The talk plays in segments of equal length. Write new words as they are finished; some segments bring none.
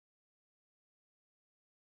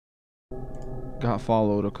got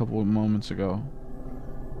followed a couple of moments ago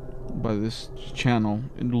by this channel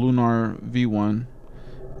in Lunar V1.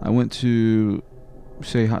 I went to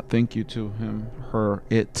say thank you to him, her,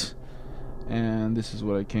 it, and this is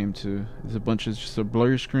what I came to. It's a bunch of just a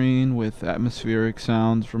blur screen with atmospheric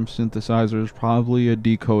sounds from synthesizers, probably a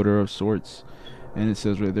decoder of sorts, and it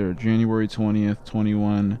says right there, January 20th,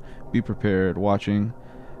 21. Be prepared, watching,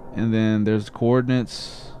 and then there's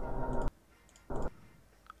coordinates.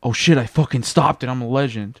 Oh shit! I fucking stopped it. I'm a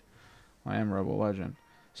legend. I am Rebel Legend.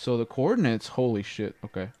 So the coordinates, holy shit.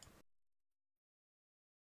 Okay.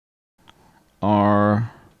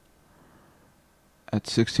 Are at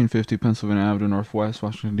 1650 Pennsylvania Avenue Northwest,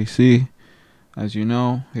 Washington, D.C. As you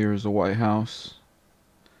know, here is the White House.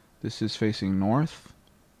 This is facing north.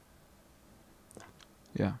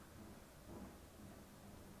 Yeah.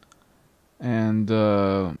 And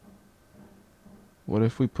what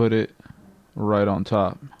if we put it right on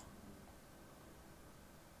top?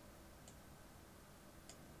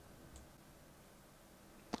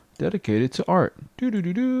 Dedicated to art.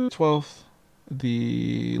 12th,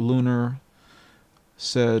 the Lunar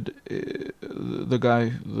said, the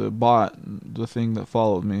guy, the bot, the thing that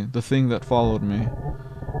followed me,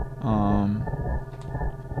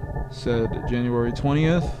 said January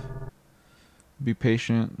 20th, be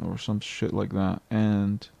patient, or some shit like that.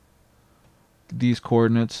 And these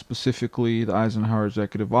coordinates, specifically the Eisenhower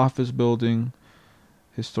Executive Office building,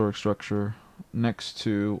 historic structure next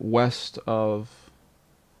to west of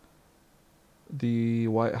the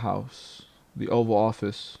White House, the Oval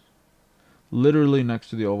Office, literally next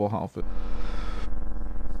to the Oval Office.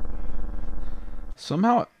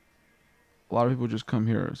 Somehow, a lot of people just come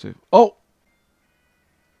here and say, "Oh,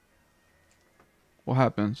 what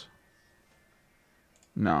happens?"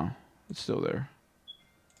 No, it's still there.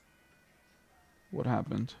 What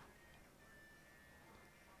happened?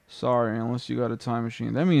 Sorry, unless you got a time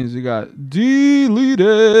machine. That means you got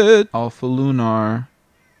deleted. Alpha Lunar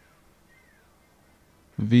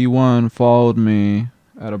V1 followed me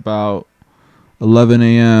at about 11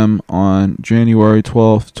 a.m. on January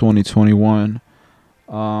 12th, 2021.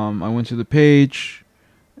 I went to the page,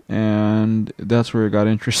 and that's where it got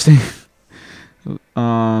interesting.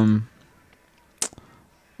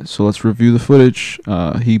 So let's review the footage.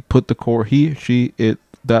 He put the core, he, she, it,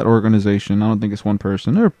 that organization. I don't think it's one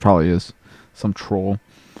person. There probably is some troll.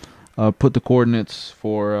 Put the coordinates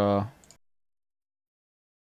for